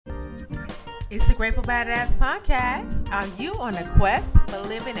It's the Grateful Badass Podcast. Are you on a quest for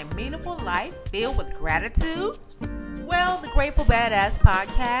living a meaningful life filled with gratitude? Well, the Grateful Badass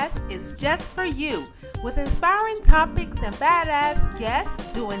Podcast is just for you, with inspiring topics and badass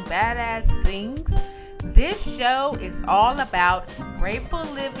guests doing badass things. This show is all about grateful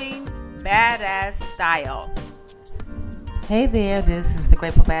living, badass style. Hey there, this is the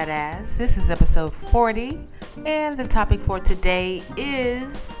Grateful Badass. This is episode 40, and the topic for today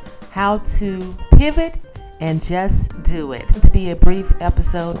is how to pivot and just do it. To be a brief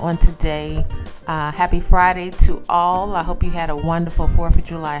episode on today. Happy Friday to all. I hope you had a wonderful 4th of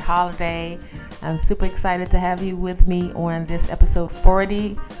July holiday. I'm super excited to have you with me on this episode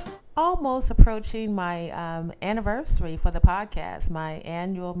 40. Almost approaching my anniversary for the podcast, my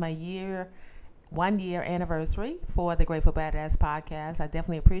 1 year anniversary for the Grateful Badass Podcast. I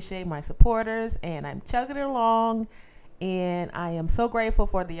definitely appreciate my supporters, and I'm chugging it along. And I am so grateful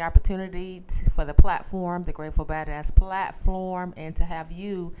for the opportunity for the platform, the Grateful Badass platform, and to have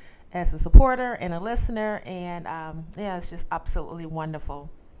you as a supporter and a listener. And it's just absolutely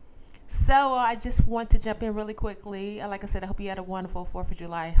wonderful. So I just want to jump in really quickly. Like I said, I hope you had a wonderful 4th of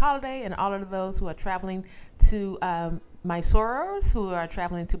July holiday, and all of those who are traveling to my sorors who are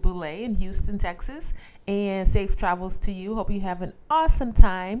traveling to Boulé in Houston, Texas, and safe travels to you. Hope you have an awesome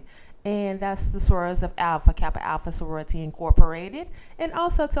time. And that's the sorors of Alpha, Kappa Alpha Sorority Incorporated. And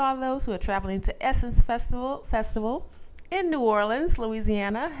also to all those who are traveling to Essence Festival in New Orleans,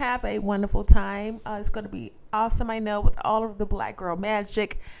 Louisiana. Have a wonderful time. It's going to be awesome, I know, with all of the Black Girl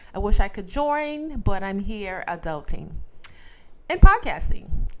magic. I wish I could join, but I'm here adulting and podcasting.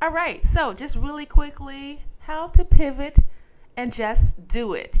 All right, so just really quickly, how to pivot and just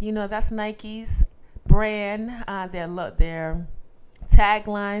do it. You know, that's Nike's brand, their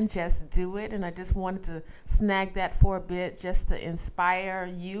tagline, just do it. And I just wanted to snag that for a bit just to inspire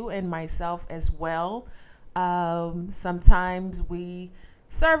you and myself as well. Sometimes we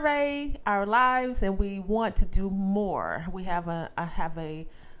survey our lives and we want to do more. We have a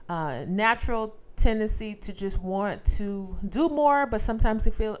natural tendency to just want to do more, but sometimes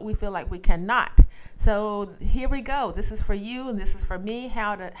we feel like we cannot. So here we go. This is for you and this is for me,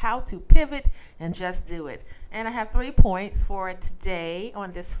 how to pivot and just do it. And I have 3 points for today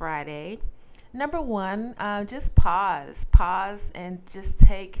on this Friday. Number 1, just pause and just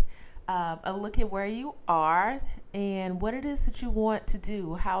take a look at where you are and what it is that you want to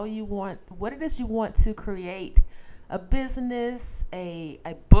do, what it is you want to create. A business, a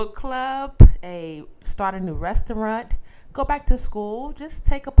book club, start a new restaurant, go back to school. Just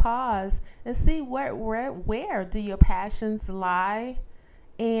take a pause and see where do your passions lie,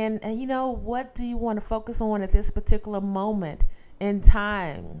 and you know, what do you want to focus on at this particular moment in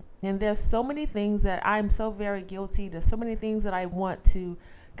time. And there's so many things that I'm so very guilty. There's so many things that I want to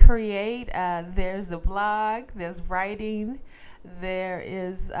create. There's the blog, there's writing, there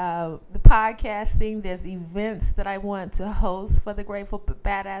is the podcasting, there's events that I want to host for the Grateful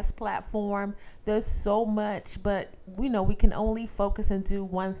Badass platform. There's so much, but we know we can only focus and do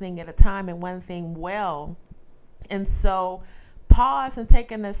one thing at a time and one thing well. And so pause and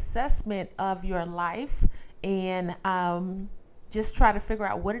take an assessment of your life and just try to figure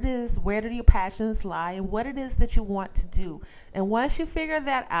out what it is, where do your passions lie, and what it is that you want to do. And once you figure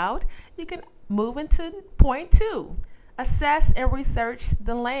that out, you can move into point 2. Assess and research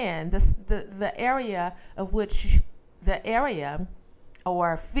the land, the area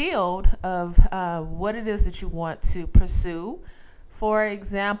or field of what it is that you want to pursue. For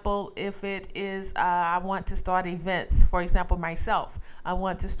example, if it is, I want to start events, for example, myself, I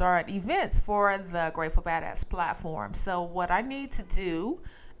want to start events for the Grateful Badass platform. So what I need to do,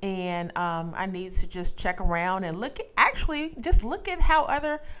 and I need to just check around and look at how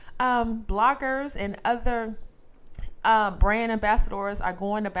other bloggers and other brand ambassadors are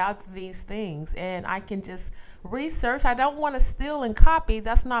going about these things, and I can just research. I don't want to steal and copy.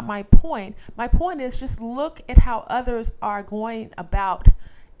 That's not my point. My point is just look at how others are going about,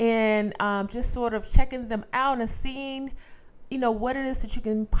 and just sort of checking them out and seeing, you know, what it is that you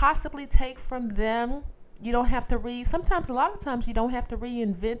can possibly take from them. You don't have to a lot of times you don't have to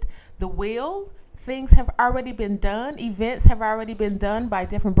reinvent the wheel. Things have already been done. Events have already been done by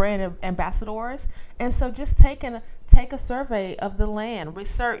different brand ambassadors. And so just take a survey of the land,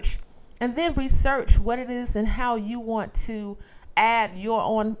 research what it is and how you want to add your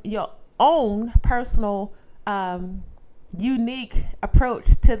own personal, unique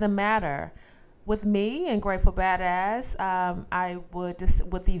approach to the matter. With me and Grateful Badass, I would just,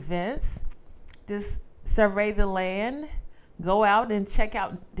 with events, just survey the land, go out and check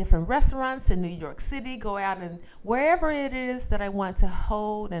out different restaurants in New York City. Go out and wherever it is that I want to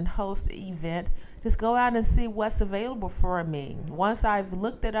hold and host the event, just go out and see what's available for me. Once I've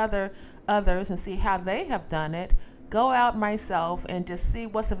looked at others and see how they have done it, go out myself and just see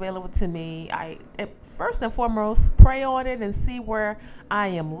what's available to me. I first and foremost pray on it and see where I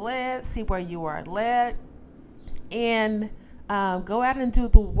am led, see where you are led, and go out and do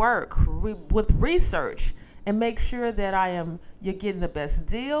the work with research and make sure that you're getting the best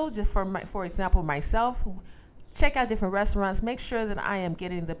deal. Just for example, myself, check out different restaurants, make sure that I am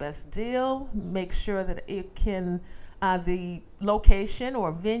getting the best deal, make sure that the location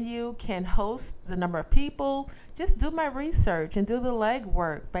or venue can host the number of people. Just do my research and do the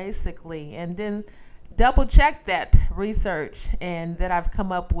legwork basically, and then double check that research and that I've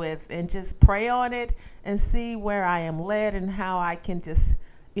come up with, and just pray on it and see where I am led and how I can just,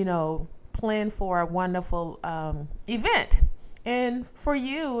 plan for a wonderful event. And for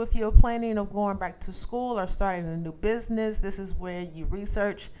you, if you're planning of going back to school or starting a new business, this is where you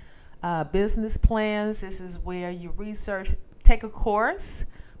research business plans. This is where you research, take a course,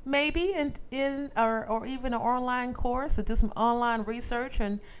 maybe or even an online course, or do some online research.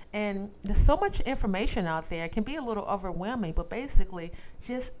 And there's so much information out there. It can be a little overwhelming, but basically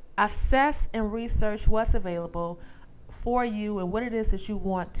just assess and research what's available for you and what it is that you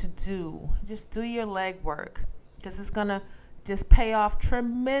want to do. Just do your legwork, because it's going to just pay off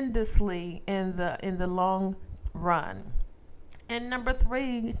tremendously in the long run. And number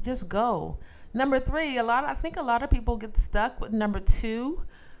 3, just go. Number 3, I think a lot of people get stuck with number 2.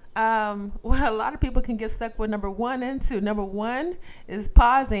 A lot of people can get stuck with number 1 and 2. Number 1 is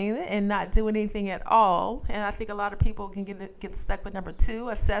pausing and not doing anything at all. And I think a lot of people can get stuck with number 2,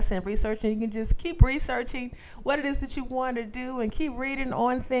 assess and research. And you can just keep researching what it is that you want to do, and keep reading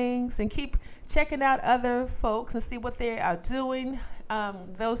on things, and keep checking out other folks and see what they are doing,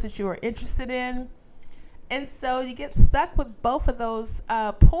 those that you are interested in. And so you get stuck with both of those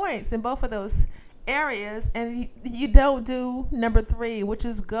points in both of those areas, and you don't do number 3, which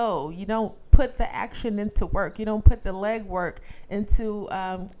is go. You don't put the action into work. You don't put the legwork into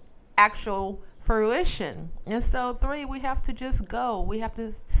actual fruition. And so 3, we have to just go. We have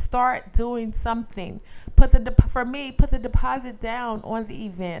to start doing something. Put the deposit down on the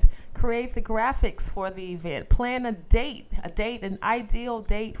event. Create the graphics for the event. Plan a date, an ideal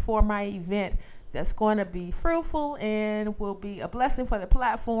date for my event that's going to be fruitful and will be a blessing for the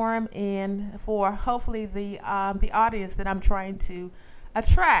platform and for hopefully the audience that I'm trying to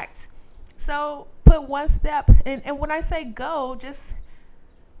attract. So put one step, and when I say go,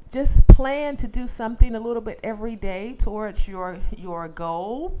 just plan to do something a little bit every day towards your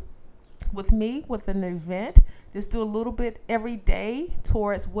goal. With an event, just do a little bit every day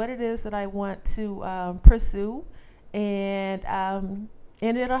towards what it is that I want to pursue, and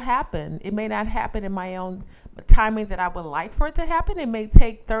it'll happen. It may not happen in my own timing that I would like for it to happen. It may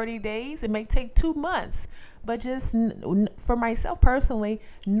take 30 days. It may take 2 months. But just for myself personally,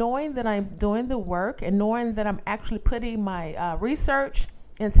 knowing that I'm doing the work and knowing that I'm actually putting my research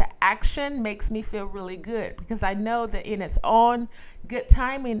into action makes me feel really good, because I know that in its own good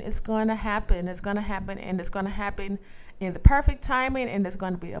timing, it's going to happen. It's going to happen, and it's going to happen in the perfect timing, and it's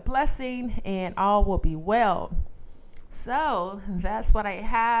going to be a blessing, and all will be well. So that's what I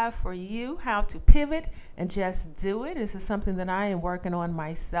have for you, how to pivot and just do it. This is something that I am working on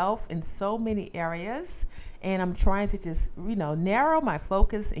myself in so many areas. And I'm trying to just, narrow my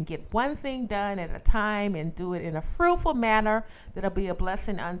focus and get one thing done at a time and do it in a fruitful manner that'll be a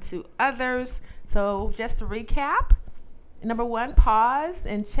blessing unto others. So just to recap, number 1, pause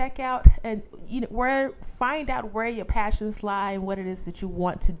and check out and find out where your passions lie and what it is that you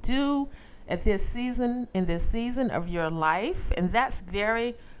want to do in this season of your life. And that's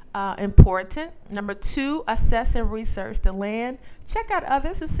very important. Number 2, assess and research the land. Check out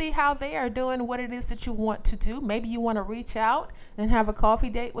others and see how they are doing what it is that you want to do. Maybe you want to reach out and have a coffee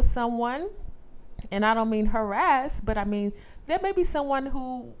date with someone. And I don't mean harass, but I mean there may be someone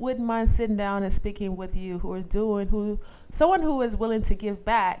who wouldn't mind sitting down and speaking with you, someone who is willing to give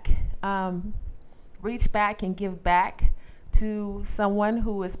back, reach back and give back to someone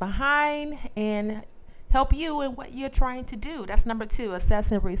who is behind and help you in what you're trying to do. That's number 2,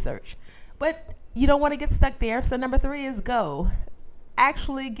 assess and research. But you don't want to get stuck there. So number 3 is go.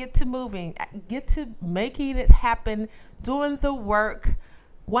 Actually get to moving, get to making it happen, doing the work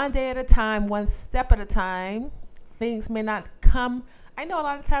one day at a time, one step at a time. Things may not come. I know a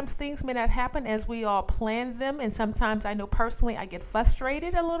lot of times things may not happen as we all plan them. And sometimes I know personally I get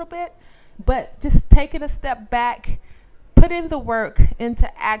frustrated a little bit, but just taking a step back, put in the work into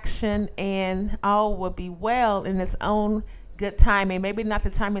action, and all will be well in its own good timing. Maybe not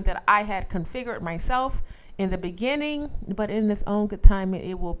the timing that I had configured myself in the beginning, but in its own good timing,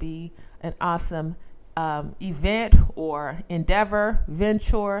 it will be an awesome event or endeavor,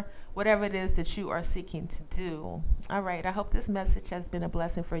 venture, whatever it is that you are seeking to do. All right. I hope this message has been a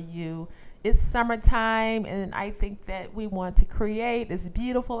blessing for you. It's summertime, and I think that we want to create. It's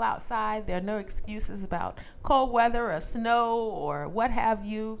beautiful outside. There are no excuses about cold weather or snow or what have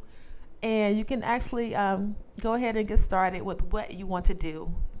you. And you can actually go ahead and get started with what you want to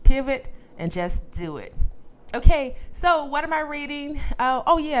do. Pivot and just do it. Okay, so what am I reading?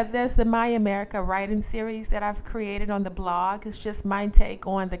 There's the My America writing series that I've created on the blog. It's just my take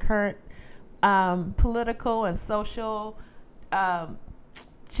on the current political and social,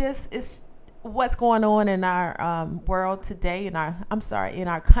 it's what's going on in our world today, in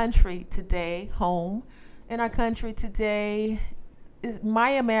our country today, in our country today. My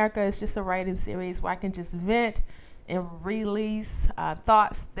America is just a writing series where I can just vent and release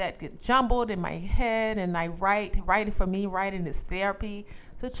thoughts that get jumbled in my head, and I writing for me, writing is therapy.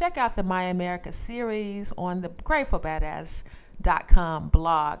 So check out the My America series on the GratefulBadass.com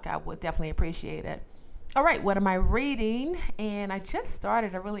blog. I would definitely appreciate it. All right, what am I reading? And I just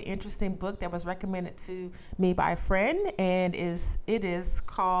started a really interesting book that was recommended to me by a friend, and it is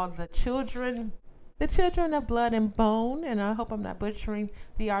called The Children of Blood and Bone, and I hope I'm not butchering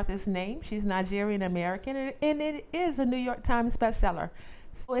the author's name. She's Nigerian American, and it is a New York Times bestseller.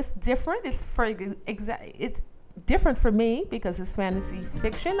 So it's different. It's different for me because it's fantasy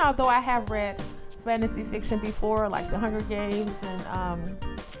fiction. Although I have read fantasy fiction before, like The Hunger Games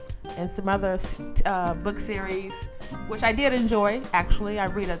and some other book series, which I did enjoy. Actually, I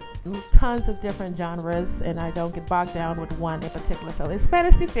read tons of different genres, and I don't get bogged down with one in particular. So it's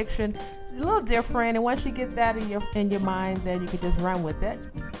fantasy fiction, a little different, and once you get that in your mind, then you can just run with it.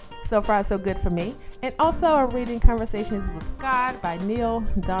 So far, so good for me. And also, I'm reading Conversations with God by Neil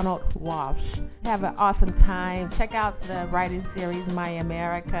Donald Walsh. Have an awesome time. Check out the writing series My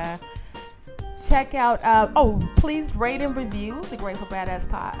America. Check out, please rate and review the Grateful Badass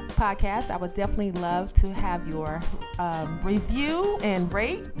podcast. I would definitely love to have your review and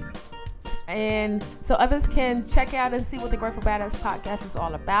rate. And so others can check out and see what the Grateful Badass podcast is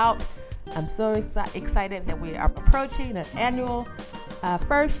all about. I'm so excited that we are approaching an annual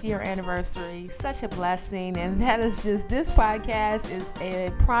first year anniversary. Such a blessing. And that is just, this podcast is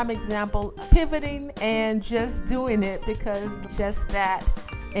a prime example of pivoting and just doing it, because just that.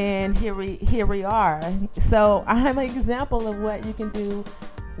 And here we are. So I'm an example of what you can do,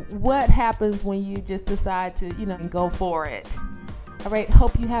 what happens when you just decide to, go for it. All right.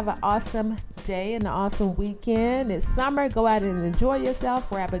 Hope you have an awesome day and an awesome weekend. It's summer. Go out and enjoy yourself.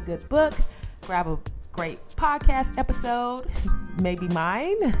 Grab a good book. Grab a great podcast episode, maybe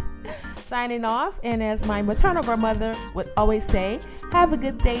mine. Signing off. And as my maternal grandmother would always say, have a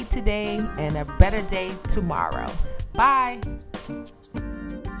good day today and a better day tomorrow. Bye.